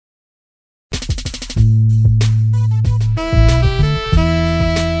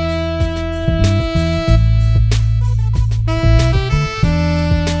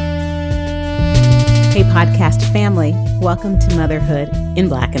podcast family. Welcome to Motherhood in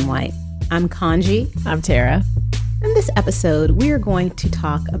Black and White. I'm Kanji. I'm Tara. In this episode, we are going to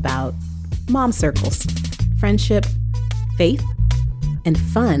talk about mom circles, friendship, faith, and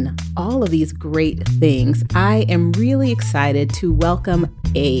fun. All of these great things. I am really excited to welcome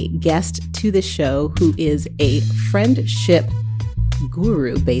a guest to the show who is a friendship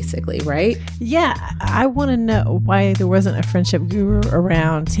guru, basically, right? Yeah, I want to know why there wasn't a friendship guru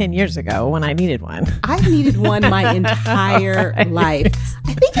around 10 years ago when I needed one. I needed one my entire life.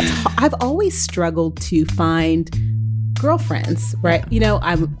 I think I've always struggled to find girlfriends, right? You know,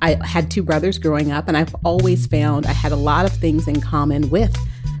 I had two brothers growing up, and I've always found I had a lot of things in common with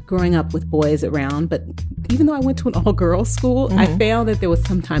growing up with boys around. But even though I went to an all-girls school, I found that there was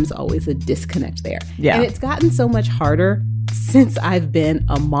sometimes always a disconnect there. Yeah. And it's gotten so much harder since I've been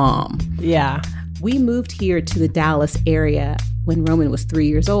a mom. Yeah. We moved here to the Dallas area when Roman was 3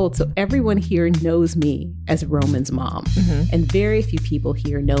 years old. So everyone here knows me as Roman's mom. And very few people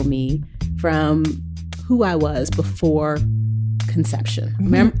here know me from who I was before conception.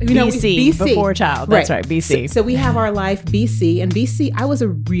 Remember, BC, before child. That's right, BC. So we have our life BC, and BC, I was a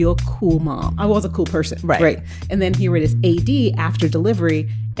real cool mom. I was a cool person. Right. And then here it is AD after delivery,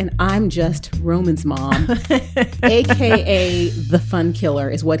 and I'm just Roman's mom, AKA the fun killer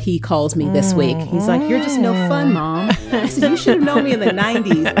is what he calls me this week. He's like, you're just no fun, mom. I said, you should have known me in the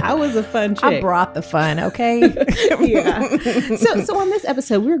 90s. I was a fun chick. I brought the fun, okay? Yeah. So on this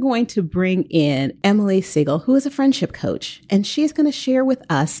episode, we're going to bring in Emily Siegel, who is a friendship coach, and she's going to share with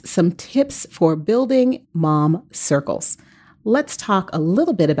us some tips for building mom circles. Let's talk a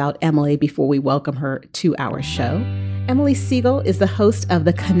little bit about Emily before we welcome her to our show. Emily Siegel is the host of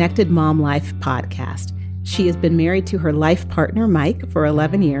the Connected Mom Life podcast. She has been married to her life partner, Mike, for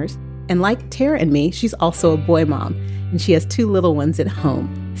 11 years. And like Tara and me, she's also a boy mom. And she has two little ones at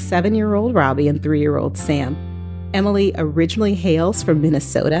home, 7-year-old Robbie and 3-year-old Sam. Emily originally hails from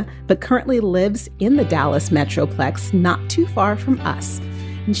Minnesota, but currently lives in the Dallas Metroplex, not too far from us.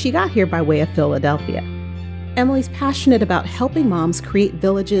 And she got here by way of Philadelphia. Emily's passionate about helping moms create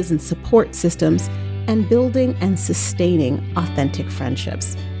villages and support systems and building and sustaining authentic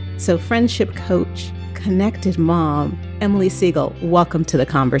friendships. So friendship coach, connected mom, Emily Siegel, welcome to the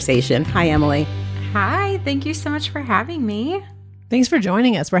conversation. Hi, Emily. Hi, thank you so much for having me. Thanks for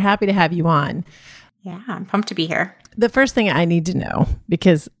joining us. We're happy to have you on. Yeah, I'm pumped to be here. The first thing I need to know,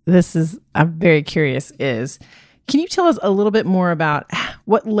 because I'm very curious, is can you tell us a little bit more about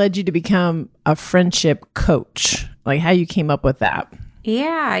what led you to become a friendship coach? Like how you came up with that?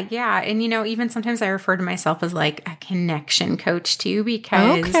 Yeah. And, even sometimes I refer to myself as like a connection coach too,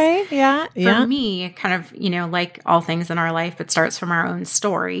 because for me, kind of, like all things in our life, it starts from our own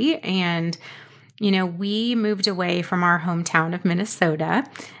story. And, we moved away from our hometown of Minnesota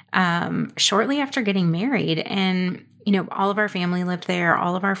shortly after getting married. And, all of our family lived there,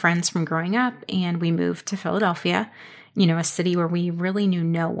 all of our friends from growing up, and we moved to Philadelphia, a city where we really knew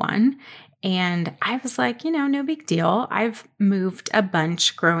no one. And I was like, no big deal. I've moved a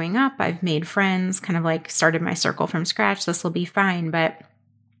bunch growing up. I've made friends, kind of like started my circle from scratch. This will be fine. But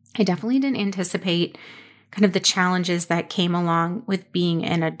I definitely didn't anticipate kind of the challenges that came along with being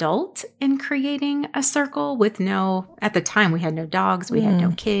an adult and creating a circle with at the time we had no dogs, we had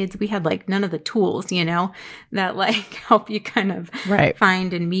no kids, we had like none of the tools, that like help you kind of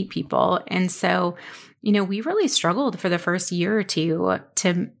find and meet people. And so, we really struggled for the first year or two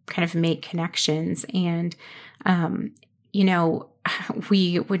to kind of make connections. And,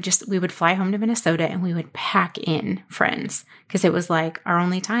 we would fly home to Minnesota and we would pack in friends because it was like our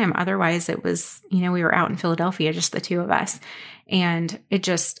only time. Otherwise it was, we were out in Philadelphia, just the two of us. And it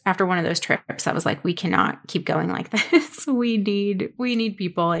just, after one of those trips, I was like, we cannot keep going like this. We need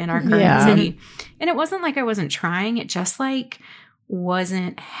people in our current city. And it wasn't like I wasn't trying. It just like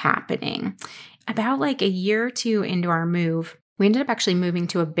wasn't happening. About like a year or two into our move, we ended up actually moving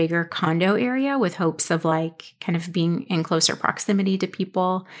to a bigger condo area with hopes of like kind of being in closer proximity to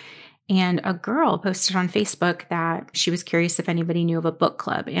people. And a girl posted on Facebook that she was curious if anybody knew of a book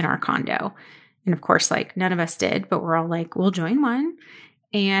club in our condo. And of course, like none of us did, but we're all like, we'll join one.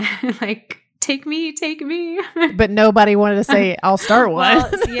 And like, take me. But nobody wanted to say, I'll start one.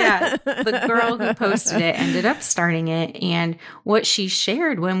 Well, yeah. The girl who posted it ended up starting it. And what she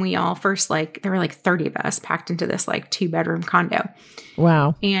shared when we all first, like, there were like 30 of us packed into this like 2-bedroom condo.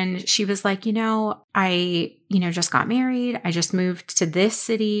 Wow. And she was like, I, just got married. I just moved to this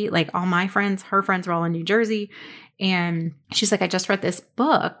city. Like all my friends, her friends were all in New Jersey. And she's like, I just read this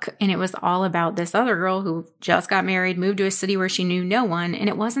book and it was all about this other girl who just got married, moved to a city where she knew no one. And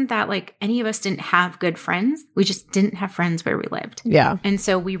it wasn't that like any of us didn't have good friends. We just didn't have friends where we lived. Yeah. And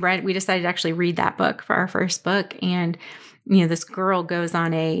so we decided to actually read that book for our first book. And, this girl goes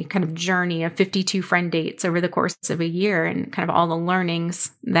on a kind of journey of 52 friend dates over the course of a year and kind of all the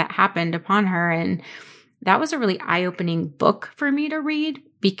learnings that happened upon her. And that was a really eye-opening book for me to read,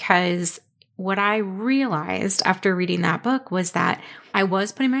 because what I realized after reading that book was that I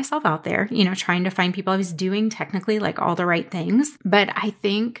was putting myself out there, trying to find people. I was doing technically like all the right things, but I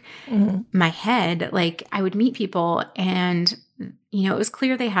think my head, like I would meet people and, it was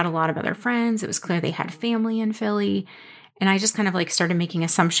clear they had a lot of other friends. It was clear they had family in Philly. And I just kind of like started making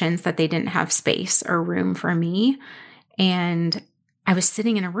assumptions that they didn't have space or room for me. And I was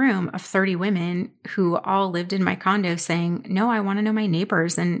sitting in a room of 30 women who all lived in my condo saying, no, I want to know my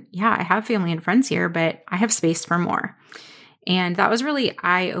neighbors. And yeah, I have family and friends here, but I have space for more. And that was really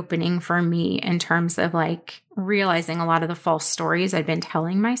eye-opening for me in terms of like realizing a lot of the false stories I'd been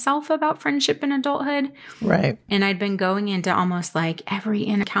telling myself about friendship in adulthood. Right. And I'd been going into almost like every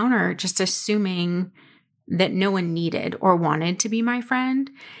encounter just assuming that no one needed or wanted to be my friend.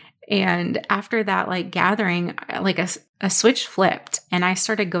 And after that, like gathering, like a switch flipped and I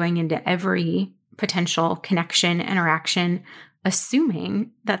started going into every potential connection, interaction,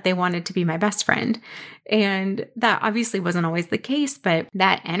 assuming that they wanted to be my best friend. And that obviously wasn't always the case, but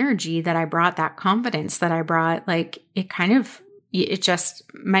that energy that I brought, that confidence that I brought, like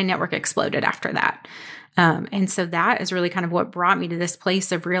my network exploded after that. And so that is really kind of what brought me to this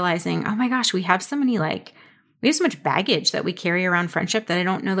place of realizing, oh my gosh, we have so much baggage that we carry around friendship that I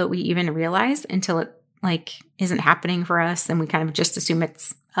don't know that we even realize until it like isn't happening for us. And we kind of just assume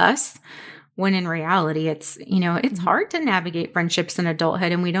it's us, when in reality, it's hard to navigate friendships in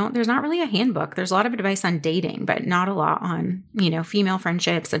adulthood. And there's not really a handbook. There's a lot of advice on dating, but not a lot on, female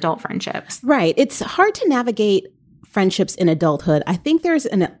friendships, adult friendships. Right. It's hard to navigate friendships in adulthood. I think there's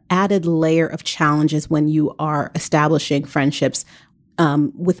an added layer of challenges when you are establishing friendships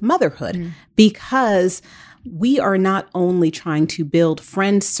with motherhood, because we are not only trying to build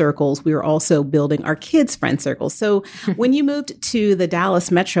friend circles, we are also building our kids' friend circles. So when you moved to the Dallas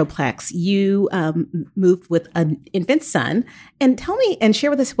Metroplex, you moved with an infant son. And tell me and share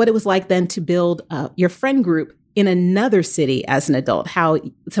with us what it was like then to build your friend group in another city as an adult, how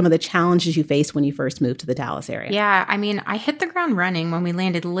some of the challenges you faced when you first moved to the Dallas area. Yeah, I mean, I hit the ground running when we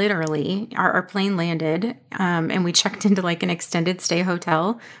landed, literally. Our plane landed and we checked into like an extended stay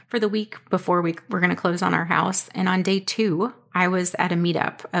hotel for the week before we were going to close on our house. And on day 2, I was at a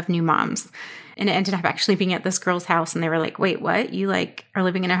meetup of new moms. And it ended up actually being at this girl's house. And they were like, wait, what? You like are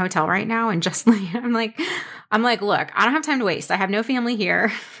living in a hotel right now? And just like, I'm like, look, I don't have time to waste. I have no family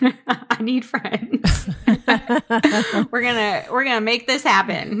here. I need friends. We're gonna make this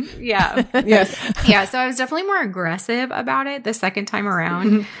happen. Yeah. Yes. Yeah. So I was definitely more aggressive about it the second time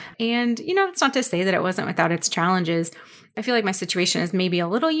around. And, it's not to say that it wasn't without its challenges. I feel like my situation is maybe a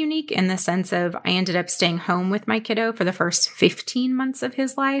little unique in the sense of I ended up staying home with my kiddo for the first 15 months of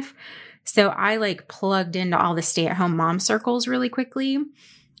his life. So I like plugged into all the stay-at-home mom circles really quickly.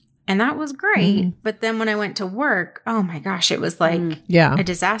 And that was great. But then when I went to work, oh my gosh, it was like a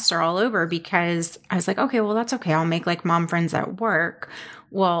disaster all over, because I was like, okay, well, that's okay. I'll make like mom friends at work.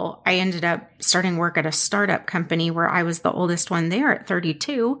 Well, I ended up starting work at a startup company where I was the oldest one there at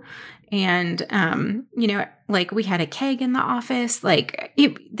 32. And, like we had a keg in the office, like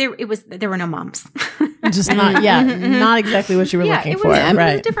there were no moms. Just not exactly what you were looking for. It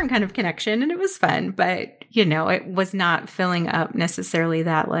was a different kind of connection and it was fun, but it was not filling up necessarily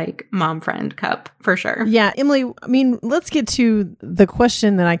that like mom friend cup for sure. Yeah. Emily, I mean, let's get to the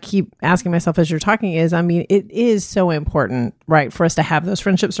question that I keep asking myself as you're talking is, I mean, it is so important, right, for us to have those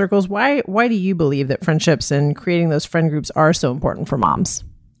friendship circles. Why do you believe that friendships and creating those friend groups are so important for moms?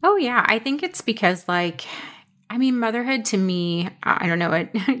 Oh, yeah. I think it's because motherhood to me, I don't know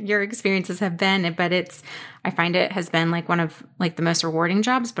what your experiences have been, but I find it has been like one of like the most rewarding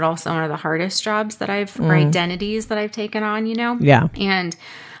jobs, but also one of the hardest jobs that or identities that I've taken on, Yeah. And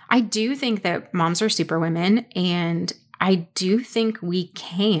I do think that moms are super women, and I do think we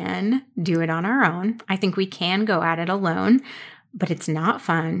can do it on our own. I think we can go at it alone, but it's not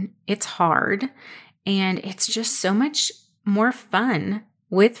fun. It's hard. And it's just so much more fun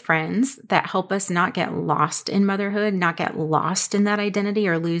with friends that help us not get lost in motherhood, not get lost in that identity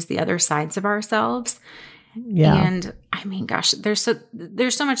or lose the other sides of ourselves. Yeah. And I mean, gosh, there's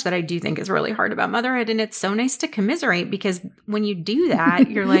so much that I do think is really hard about motherhood. And it's so nice to commiserate, because when you do that,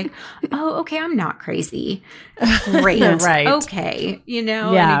 you're like, oh, okay, I'm not crazy. Great. Right. Okay. And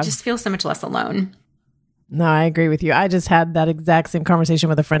you just feel so much less alone. No, I agree with you. I just had that exact same conversation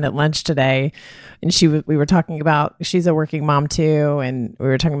with a friend at lunch today, and we were talking about, she's a working mom too, and we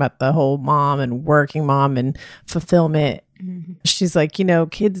were talking about the whole mom and working mom and fulfillment. Mm-hmm. She's like,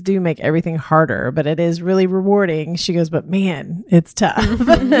 kids do make everything harder, but it is really rewarding. She goes, but man, it's tough.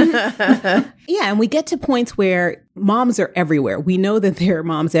 Yeah, and we get to points where moms are everywhere. We know that there are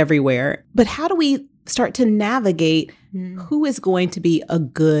moms everywhere, but how do we start to navigate who is going to be a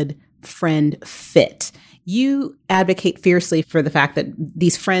good friend fit? You advocate fiercely for the fact that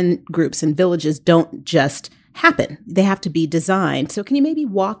these friend groups and villages don't just happen. They have to be designed. So can you maybe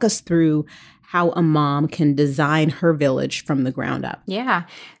walk us through how a mom can design her village from the ground up? Yeah.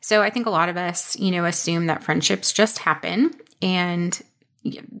 So I think a lot of us, assume that friendships just happen, and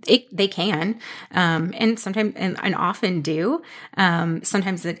they can, and sometimes, and often do.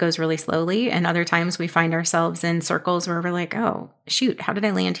 Sometimes it goes really slowly, and other times we find ourselves in circles where we're like, oh, shoot, how did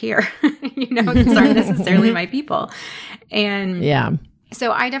I land here? These aren't necessarily my people. And yeah.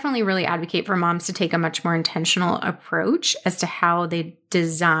 So I definitely really advocate for moms to take a much more intentional approach as to how they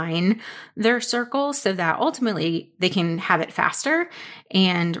design their circle so that ultimately they can have it faster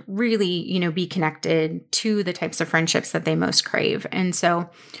and really, be connected to the types of friendships that they most crave. And so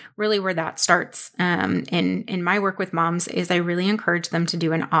really where that starts in my work with moms is I really encourage them to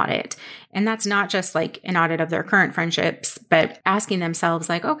do an audit. And that's not just like an audit of their current friendships, but asking themselves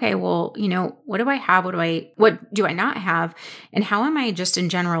like, okay, well, what do I have? What do I not have? And how am I just in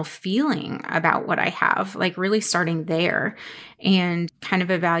general feeling about what I have? Like really starting there and kind of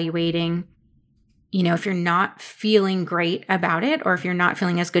evaluating, if you're not feeling great about it, or if you're not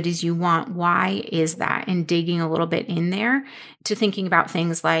feeling as good as you want, why is that? And digging a little bit in there to thinking about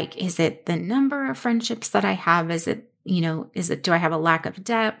things like, is it the number of friendships that I have? Is it, do I have a lack of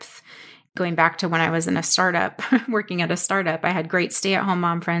depth? Going back to when I was in a startup, working at a startup, I had great stay-at-home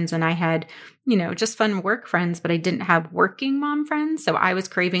mom friends, and I had, just fun work friends, but I didn't have working mom friends. So I was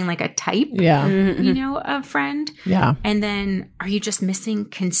craving like a type, of friend. Yeah. And then are you just missing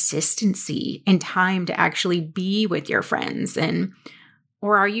consistency and time to actually be with your friends?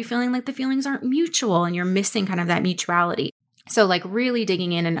 Or are you feeling like the feelings aren't mutual and you're missing kind of that mutuality? So like really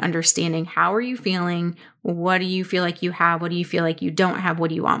digging in and understanding, how are you feeling? What do you feel like you have? What do you feel like you don't have? What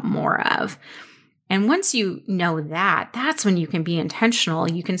do you want more of? And once you know that, that's when you can be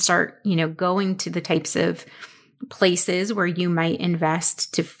intentional. You can start, going to the types of places where you might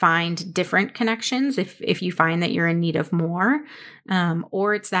invest to find different connections if you find that you're in need of more,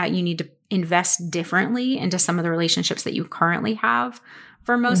 or it's that you need to invest differently into some of the relationships that you currently have.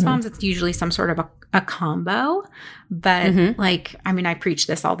 For most moms, it's usually some sort of a combo. But I preach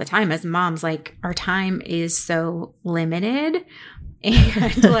this all the time as moms, like our time is so limited.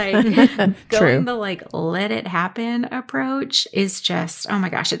 And going the let it happen approach is just, oh my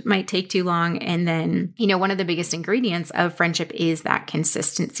gosh, it might take too long. And then, one of the biggest ingredients of friendship is that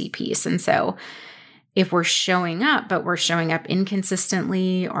consistency piece. And so if we're showing up, but we're showing up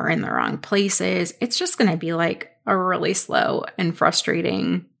inconsistently or in the wrong places, it's just going to be like a really slow and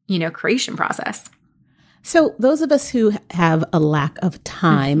frustrating, creation process. So those of us who have a lack of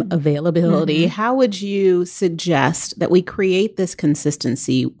time availability, how would you suggest that we create this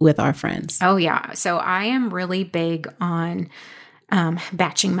consistency with our friends? Oh, yeah. So I am really big on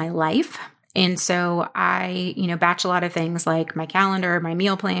batching my life. And so I, batch a lot of things like my calendar, my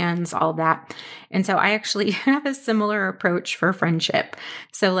meal plans, all of that. And so I actually have a similar approach for friendship.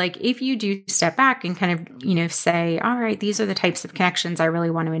 So like if you do step back and kind of, say, all right, these are the types of connections I really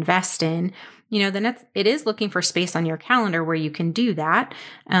want to invest in, then it is looking for space on your calendar where you can do that.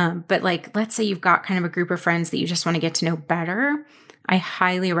 But like, let's say you've got kind of a group of friends that you just want to get to know better. I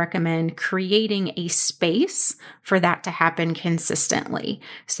highly recommend creating a space for that to happen consistently.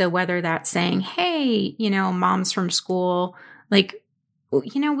 So whether that's saying, hey, moms from school, like,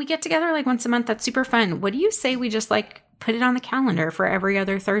 we get together like once a month. That's super fun. What do you say we just like put it on the calendar for every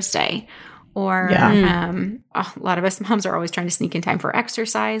other Thursday? Or a lot of us moms are always trying to sneak in time for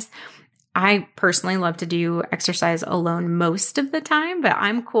exercise. I personally love to do exercise alone most of the time, but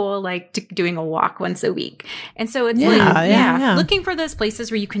I'm cool like doing a walk once a week. And so it's looking for those places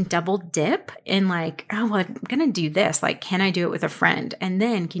where you can double dip in like, oh, well, I'm going to do this. Like, can I do it with a friend? And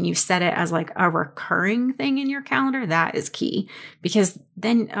then can you set it as like a recurring thing in your calendar? That is key, because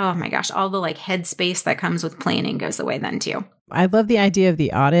then, oh my gosh, all the like headspace that comes with planning goes away then too. I love the idea of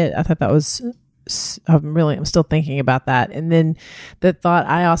the audit. I thought that was I'm still thinking about that. And then the thought,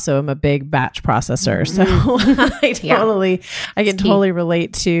 I also am a big batch processor. So I can totally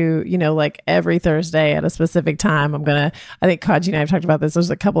relate to, like every Thursday at a specific time, I think Kaji and I have talked about this. There's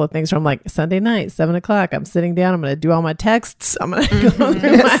a couple of things from like Sunday night, 7:00, I'm sitting down, I'm going to do all my texts. I'm going to go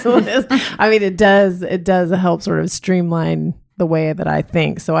through my list. I mean, it does help sort of streamline the way that I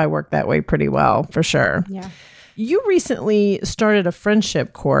think. So I work that way pretty well for sure. Yeah. You recently started a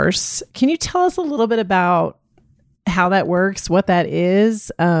friendship course. Can you tell us a little bit about how that works, what that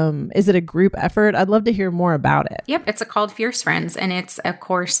is? Is it a group effort? I'd love to hear more about it. Yep. It's called Fierce Friends, and it's a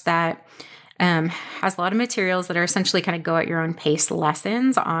course that has a lot of materials that are essentially kind of go at your own pace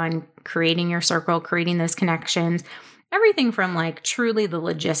lessons on creating your circle, creating those connections, everything from like truly the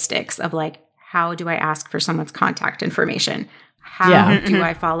logistics of like, how do I ask for someone's contact information? How do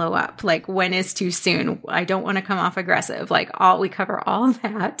I follow up? Like, when is too soon? I don't want to come off aggressive. Like, we cover all of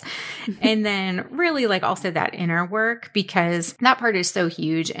that. And then really like also that inner work, because that part is so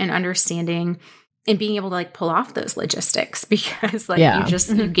huge, and understanding and being able to like pull off those logistics, because like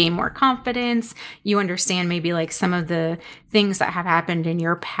you gain more confidence. You understand maybe like some of the things that have happened in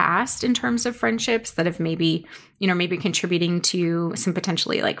your past in terms of friendships that have maybe contributing to some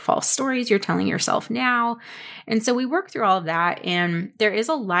potentially like false stories you're telling yourself now. And so we work through all of that. And there is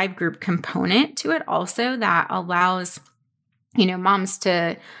a live group component to it also that allows, moms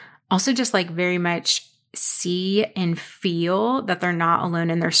to also just like very much see and feel that they're not alone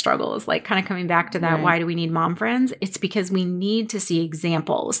in their struggles. Like kind of coming back to that, right. Why do we need mom friends? It's because we need to see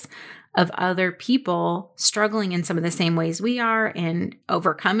examples of other people struggling in some of the same ways we are, and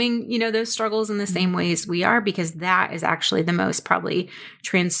overcoming, those struggles in the same ways we are, because that is actually the most probably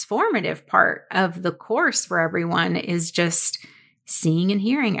transformative part of the course for everyone, is just seeing and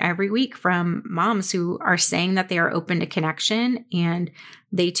hearing every week from moms who are saying that they are open to connection, and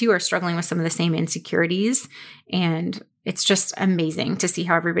they too are struggling with some of the same insecurities. And it's just amazing to see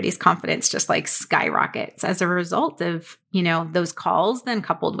how everybody's confidence just like skyrockets as a result of, those calls, then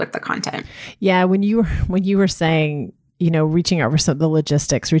coupled with the content. Yeah. When you were saying, reaching out for the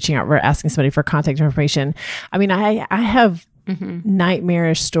logistics, reaching out for asking somebody for contact information. I mean, I have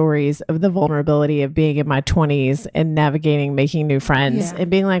nightmarish stories of the vulnerability of being in my 20s and navigating making new friends and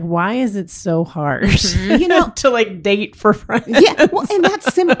being like, why is it so hard to like date for friends? Yeah, well, and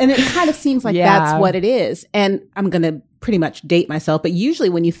that's and it kind of seems like that's what it is. And I'm going to pretty much date myself, but usually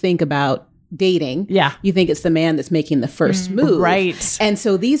when you think about dating, you think it's the man that's making the first move. Right. And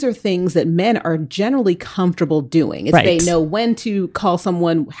so these are things that men are generally comfortable doing. It's they know when to call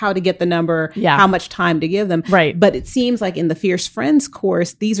someone, how to get the number, how much time to give them. Right. But it seems like in the Fierce Friends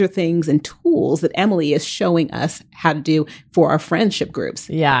course, these are things and tools that Emily is showing us how to do for our friendship groups.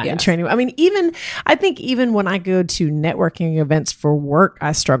 Yeah. And training. I mean, I think even when I go to networking events for work,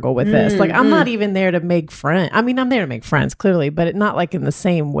 I struggle with this. Like, I'm not even there to make friends. I mean, I'm there to make friends, clearly, but not like in the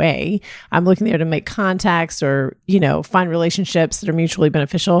same way. I'm looking there to make contacts or, find relationships that are mutually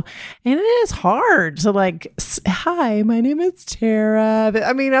beneficial. And it is hard to like, hi, my name is Tara.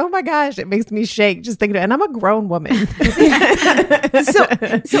 I mean, oh my gosh, it makes me shake just thinking of it. And I'm a grown woman.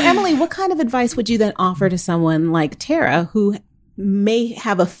 So Emily, what kind of advice would you then offer to someone like Tara, who may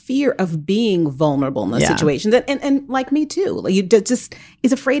have a fear of being vulnerable in those situations, and like me too, like you just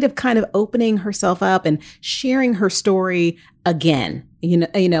is afraid of kind of opening herself up and sharing her story again,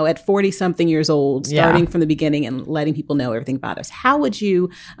 at 40 something years old, starting from the beginning and letting people know everything about us. How would you,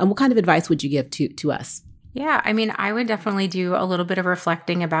 what kind of advice would you give to us? Yeah, I mean, I would definitely do a little bit of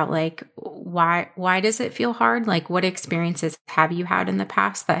reflecting about like, why does it feel hard? Like, what experiences have you had in the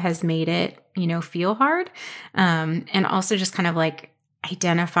past that has made it, feel hard? And also just kind of like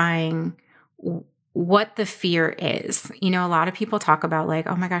identifying what the fear is. A lot of people talk about like,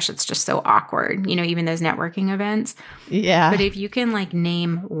 oh my gosh, it's just so awkward, even those networking events. Yeah. But if you can like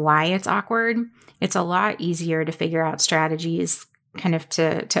name why it's awkward, it's a lot easier to figure out strategies kind of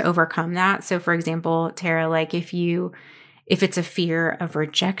to overcome that. So for example, Tara, like if it's a fear of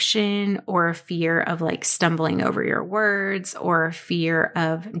rejection or a fear of like stumbling over your words or a fear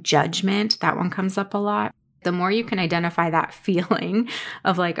of judgment, that one comes up a lot. The more you can identify that feeling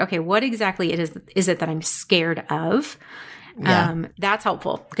of like, okay, what exactly is it that I'm scared of? That's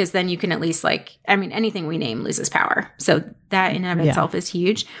helpful, because then you can at least like, I mean, anything we name loses power. So that in and of itself is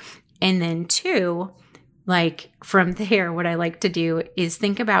huge. And then 2, like from there, what I like to do is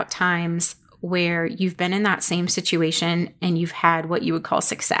think about times where you've been in that same situation and you've had what you would call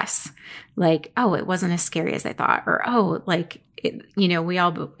success. Like, oh, it wasn't as scary as I thought. Or, oh, like, we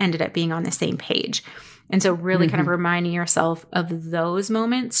all ended up being on the same page. And so really kind of reminding yourself of those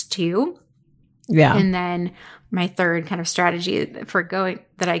moments too. Yeah. And then my third kind of strategy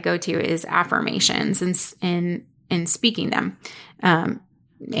that I go to is affirmations and speaking them.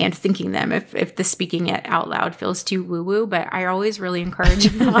 And thinking them if the speaking it out loud feels too woo-woo. But I always really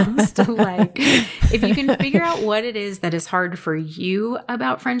encourage moms to if you can figure out what it is that is hard for you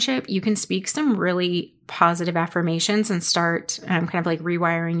about friendship, you can speak some really positive affirmations and start kind of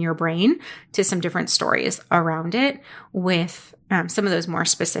rewiring your brain to some different stories around it with some of those more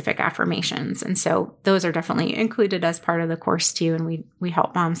specific affirmations. And so those are definitely included as part of the course too. And we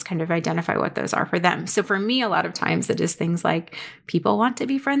help moms kind of identify what those are for them. So for me, a lot of times it is things like people want to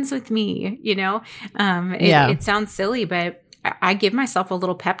be friends with me, it sounds silly, but I give myself a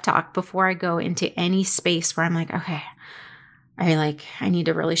little pep talk before I go into any space where I'm like, okay, I need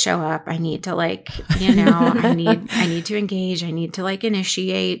to really show up. I need to I need to engage. I need to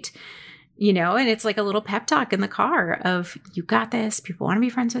initiate, and it's like a little pep talk in the car of, you got this. People want to be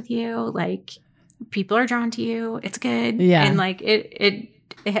friends with you. People are drawn to you. It's good. Yeah. And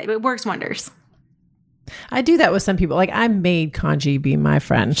it works wonders. I do that with some people. I made Kanji be my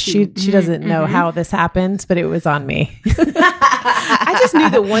friend. She doesn't know how this happened, but it was on me. I just knew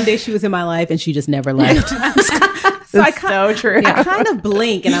that one day she was in my life and she just never left. So true. I kind of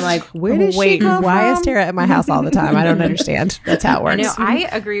blink and I'm like, where did she come from? Why is Tara at my house all the time? I don't understand. That's how it works. No, I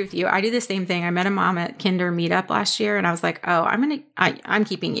agree with you. I do the same thing. I met a mom at Kinder meetup last year and I was like, oh, I'm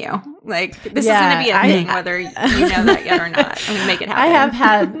keeping you. This is going to be a thing, whether you know that yet or not. I'm going to make it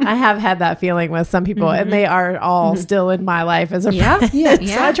happen. I have had that feeling with some people and they are all still in my life as a friend. Yeah.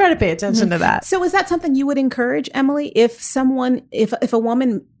 So I try to pay attention to that. So is that something you would encourage, Emily? If a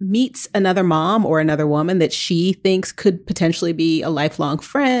woman meets another mom or another woman that she thinks could potentially be a lifelong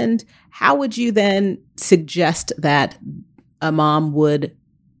friend, how would you then suggest that a mom would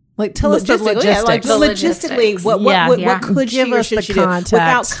tell us the logistics? Logistically, what could she or should she do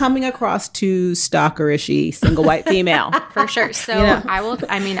without coming across too stalkerish-y single white female? For sure. So I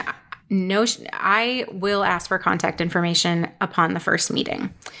will ask for contact information upon the first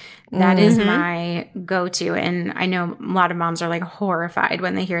meeting. That is my go-to. And I know a lot of moms are horrified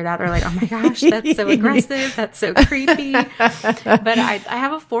when they hear that. They're like, oh my gosh, that's so aggressive. That's so creepy. But I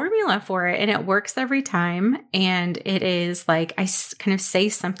have a formula for it and it works every time. And it is I kind of say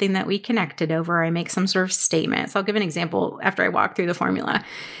something that we connected over. I make some sort of statement. So I'll give an example after I walk through the formula.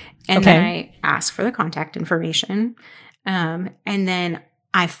 And then I ask for the contact information. And then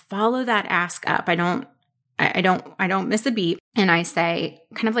I follow that ask up. I don't miss a beat. And I say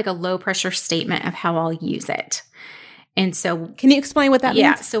kind of a low pressure statement of how I'll use it. And so can you explain what that means?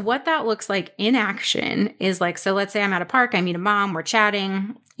 Yeah. So what that looks like in action is so let's say I'm at a park, I meet a mom, we're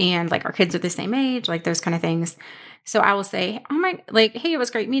chatting and our kids are the same age, those kind of things. So I will say, hey, it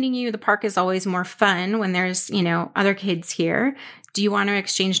was great meeting you. The park is always more fun when there's, other kids here. Do you want to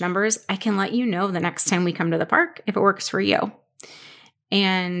exchange numbers? I can let you know the next time we come to the park if it works for you.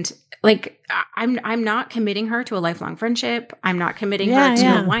 And I'm not committing her to a lifelong friendship. I'm not committing her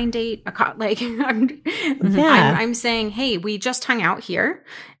to a wine date. I'm saying, hey, we just hung out here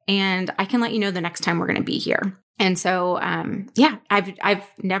and I can let you know the next time we're going to be here. And so, I've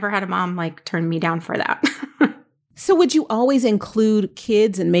never had a mom turn me down for that. So would you always include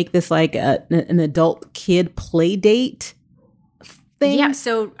kids and make this an adult kid play date thing? Yeah.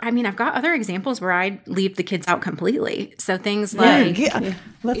 So, I've got other examples where I leave the kids out completely. So things let's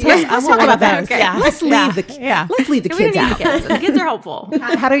talk about that. Okay. Yeah. Let's leave the kids out. The kids are helpful.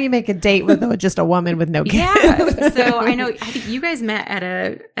 How do you make a date with just a woman with no kids? Yeah. So I think you guys met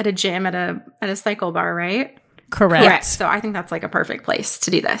at a gym at a cycle bar, right? Correct. So I think that's a perfect place to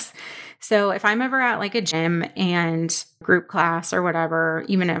do this. So if I'm ever at a gym and group class or whatever,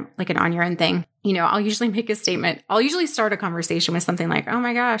 even an on your own thing, I'll usually make a statement. I'll usually start a conversation with something like, oh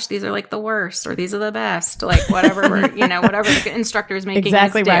my gosh, these are the worst, or these are the best, whatever, whatever the instructor is making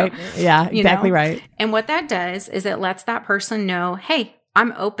exactly us do. Right. Yeah, exactly right. And what that does is it lets that person know, hey,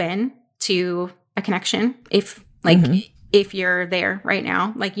 I'm open to a connection. If if you're there right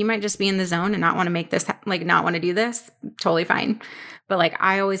now, you might just be in the zone and not want to make this, not want to do this, totally fine. But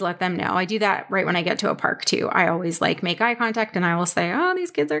I always let them know. I do that right when I get to a park too. I always make eye contact and I will say, oh,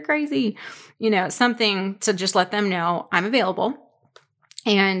 these kids are crazy, something to just let them know I'm available.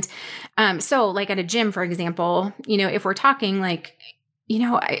 And so at a gym, for example, if we're talking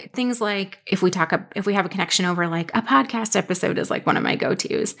things if we have a connection over a podcast episode is one of my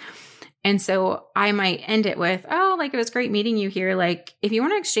go-tos. And so I might end it with, oh, it was great meeting you here. If you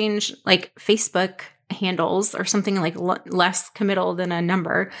want to exchange Facebook handles or something like less committal than a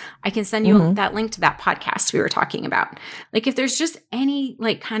number, I can send you that link to that podcast we were talking about. Like if there's just any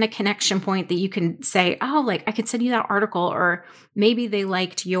like kind of connection point that you can say, oh, like I could send you that article, or maybe they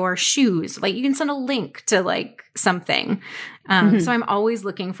liked your shoes. Like you can send a link to like something. So I'm always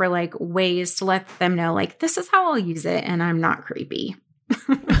looking for like ways to let them know like, this is how I'll use it. And I'm not creepy.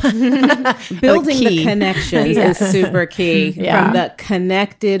 Building the connections is super key. From the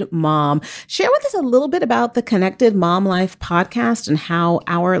Connected Mom. Share with us a little bit about the Connected Mom Life podcast and how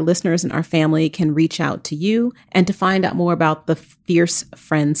our listeners and our family can reach out to you and to find out more about the Fierce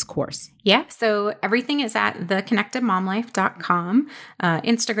Friends course. Yeah. So everything is at theconnectedmomlife.com,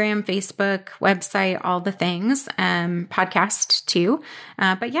 Instagram, Facebook, website, all the things, podcast too.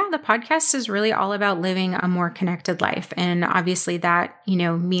 But yeah, the podcast is really all about living a more connected life. And obviously that,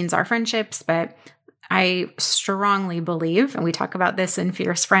 means our friendships, but I strongly believe, and we talk about this in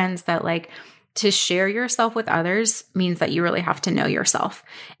Fierce Friends, that like to share yourself with others means that you really have to know yourself.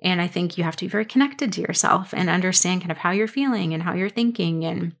 And I think you have to be very connected to yourself and understand kind of how you're feeling and how you're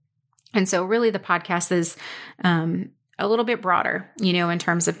thinking. And so really the podcast is a little bit broader, in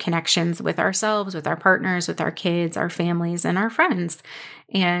terms of connections with ourselves, with our partners, with our kids, our families, and our friends.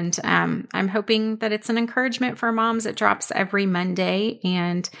 And I'm hoping that it's an encouragement for moms. It drops every Monday,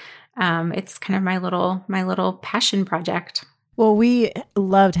 and it's kind of my little passion project. Well, we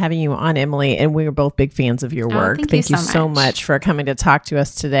loved having you on, Emily, and we were both big fans of your work. Thank you so much for coming to talk to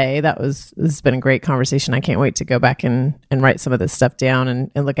us today. This has been a great conversation. I can't wait to go back and write some of this stuff down and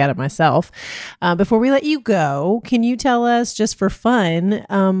look at it myself. Before we let you go, can you tell us, just for fun,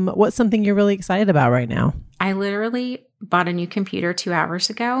 what's something you're really excited about right now? I literally bought a new computer 2 hours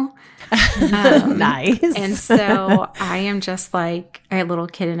ago. Nice. And so I am just like a little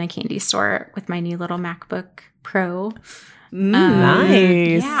kid in a candy store with my new little MacBook Pro.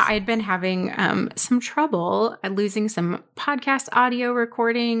 Nice. Yeah, I'd been having some trouble losing some podcast audio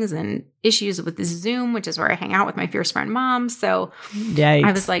recordings and issues with Zoom, which is where I hang out with my Fierce Friend mom. So Yikes.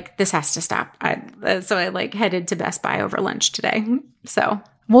 I was like, this has to stop. So I like headed to Best Buy over lunch today. So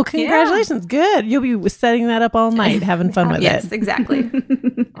well, congratulations. Yeah. Good. You'll be setting that up all night, having fun with it. Yes, exactly.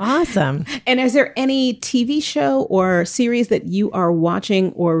 Awesome. And is there any TV show or series that you are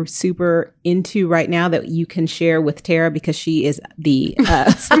watching or super into right now that you can share with Tara? Because she is the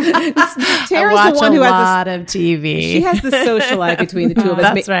Tara's the one who has a lot of TV. She has the social life between the two of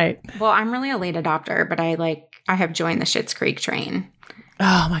us. That's right. Well, I'm really a late adopter, but I have joined the Schitt's Creek train.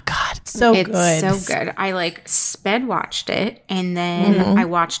 Oh my God. It's so good. It's so good. I sped watched it, and then I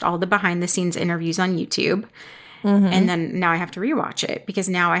watched all the behind the scenes interviews on YouTube. And then now I have to rewatch it because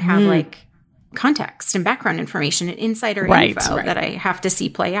now I have context and background information and insider info that I have to see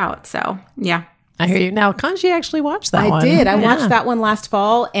play out. So yeah. I hear you. Now, Kanji actually watched that one. I did. I watched that one last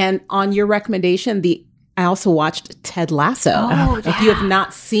fall, and on your recommendation, I also watched Ted Lasso. If you have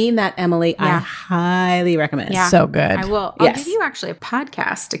not seen that, Emily, I highly recommend. Yeah. So good. I will. I'll give you actually a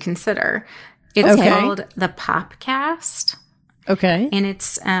podcast to consider. It's called The Popcast. Okay. And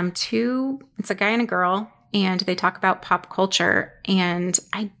it's it's a guy and a girl, and they talk about pop culture. And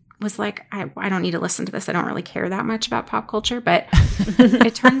I was like, I don't need to listen to this. I don't really care that much about pop culture, but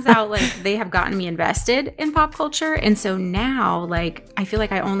it turns out they have gotten me invested in pop culture. And so now I feel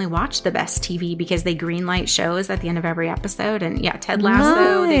like I only watch the best TV because they greenlight shows at the end of every episode. And Ted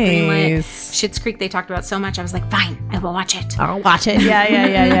Lasso, they greenlit. Schitt's Creek, they talked about so much. I was like, fine, I will watch it. I'll watch it.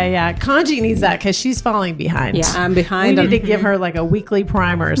 Yeah. Kanji needs that because she's falling behind. Yeah, I'm behind. We need to give her a weekly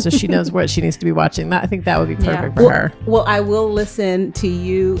primer so she knows what she needs to be watching. I think that would be perfect for her. Well, I will listen to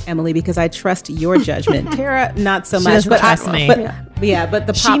you, Emily, because I trust your judgment. Tara, not so much. But trust me. But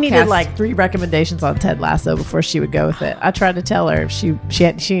the she needed 3 recommendations on Ted Lasso before she would go with it. I tried to tell her she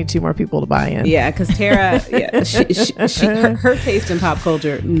needed 2 more people to buy in. Yeah, because Tara, her taste in pop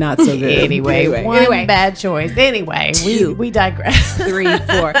culture not so good. Anyway, one bad choice. Anyway, we digress. 3,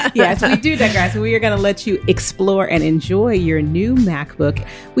 4. Yes, we do digress. We are going to let you explore and enjoy your new MacBook.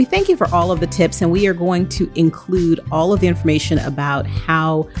 We thank you for all of the tips, and we are going to include all of the information about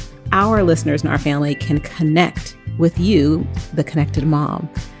how our listeners and our family can connect with you, the Connected Mom.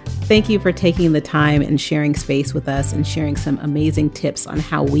 Thank you for taking the time and sharing space with us and sharing some amazing tips on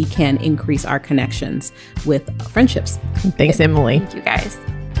how we can increase our connections with friendships. Thanks, Emily. Thank you, guys.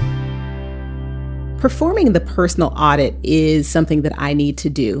 Performing the personal audit is something that I need to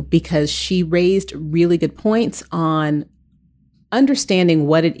do because she raised really good points on understanding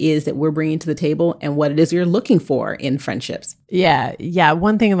what it is that we're bringing to the table and what it is you're looking for in friendships. Yeah.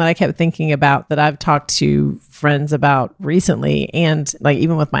 One thing that I kept thinking about that I've talked to friends about recently, and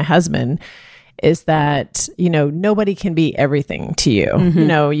even with my husband, is that, nobody can be everything to you.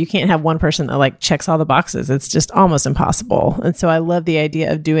 Mm-hmm. You can't have one person that like checks all the boxes. It's just almost impossible. And so I love the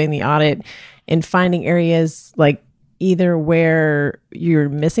idea of doing the audit and finding areas like either where you're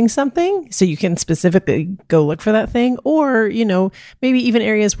missing something so you can specifically go look for that thing, or, maybe even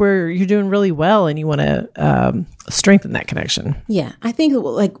areas where you're doing really well and you want to strengthen that connection. Yeah. I think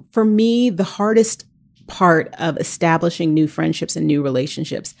like for me, the hardest part of establishing new friendships and new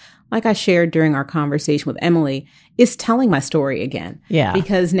relationships, like I shared during our conversation with Emily, is telling my story again. Yeah.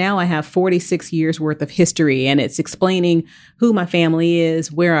 Because now I have 46 years worth of history, and it's explaining who my family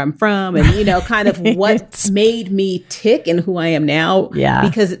is, where I'm from, and, kind of what made me tick and who I am now. Yeah.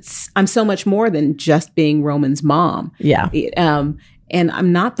 Because I'm so much more than just being Roman's mom. Yeah. And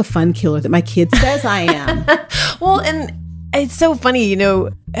I'm not the fun killer that my kid says I am. Well, and it's so funny,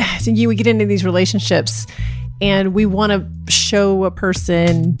 we get into these relationships and we want to show a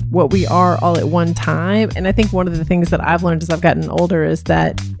person what we are all at one time. And I think one of the things that I've learned as I've gotten older is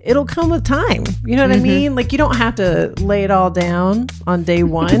that it'll come with time. You know what I mean? Like, you don't have to lay it all down on day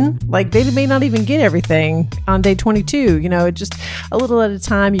one. Like, they may not even get everything on day 22. Just a little at a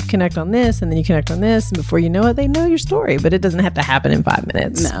time, you connect on this and then you connect on this. And before you know it, they know your story. But it doesn't have to happen in 5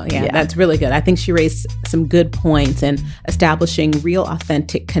 minutes. No, yeah, that's really good. I think she raised some good points, and establishing real,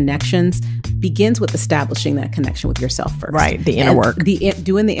 authentic connections begins with establishing that connection with yourself first. Right. The inner work.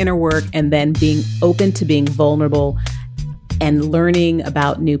 Doing the inner work, and then being open to being vulnerable and learning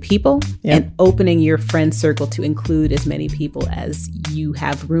about new people, and opening your friend circle to include as many people as you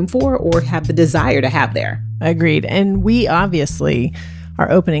have room for or have the desire to have there. Agreed. And we obviously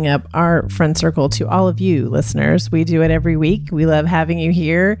are opening up our friend circle to all of you listeners. We do it every week. We love having you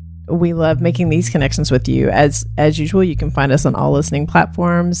here. We love making these connections with you. As usual, you can find us on all listening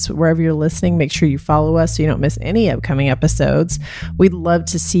platforms. Wherever you're listening, make sure you follow us so you don't miss any upcoming episodes. We'd love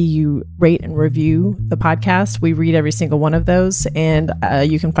to see you rate and review the podcast. We read every single one of those. And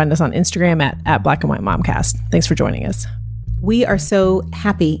you can find us on Instagram at Black and White Momcast. Thanks for joining us. We are so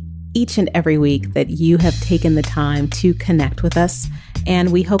happy each and every week that you have taken the time to connect with us.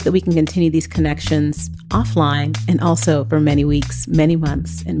 And we hope that we can continue these connections offline and also for many weeks, many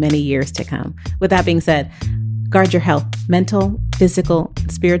months, and many years to come. With that being said, guard your health, mental, physical,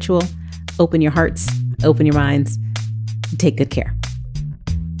 spiritual. Open your hearts, open your minds, and take good care.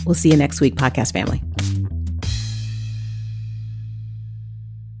 We'll see you next week, podcast family.